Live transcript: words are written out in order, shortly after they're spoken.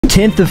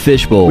tint the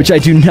fishbowl, which I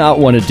do not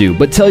want to do.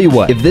 But tell you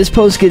what, if this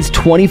post gets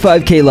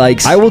 25k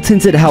likes, I will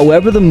tint it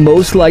however the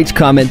most liked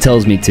comment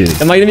tells me to.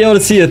 Am I gonna be able to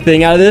see a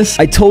thing out of this?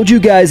 I told you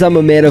guys I'm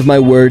a man of my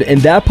word,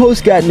 and that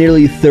post got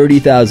nearly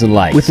 30,000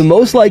 likes, with the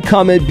most liked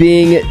comment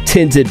being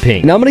tinted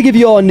pink. Now I'm gonna give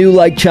you all a new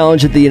like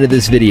challenge at the end of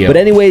this video. But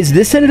anyways,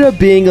 this ended up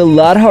being a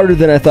lot harder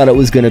than I thought it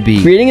was gonna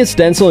be. Creating a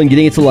stencil and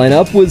getting it to line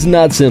up was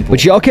not simple,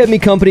 but y'all kept me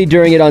company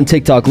during it on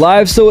TikTok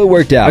Live, so it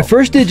worked out. I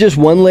first did just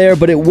one layer,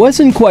 but it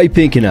wasn't quite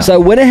pink enough, so I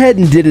went ahead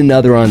and did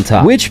another on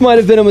top, which might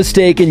have been a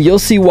mistake, and you'll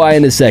see why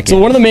in a second. So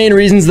one of the main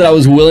reasons that I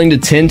was willing to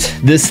tint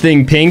this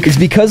thing pink is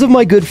because of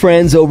my good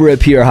friends over at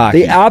Pure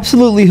Hockey. They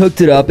absolutely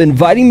hooked it up,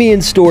 inviting me in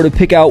store to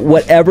pick out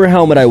whatever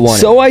helmet I wanted.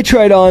 So I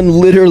tried on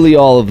literally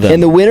all of them,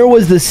 and the winner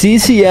was the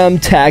CCM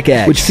Tac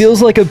X, which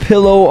feels like a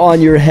pillow on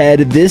your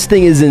head. This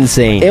thing is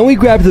insane. And we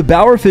grabbed the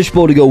Bauer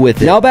fishbowl to go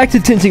with it. Now back to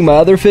tinting my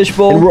other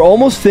fishbowl, and we're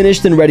almost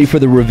finished and ready for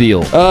the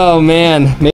reveal. Oh man.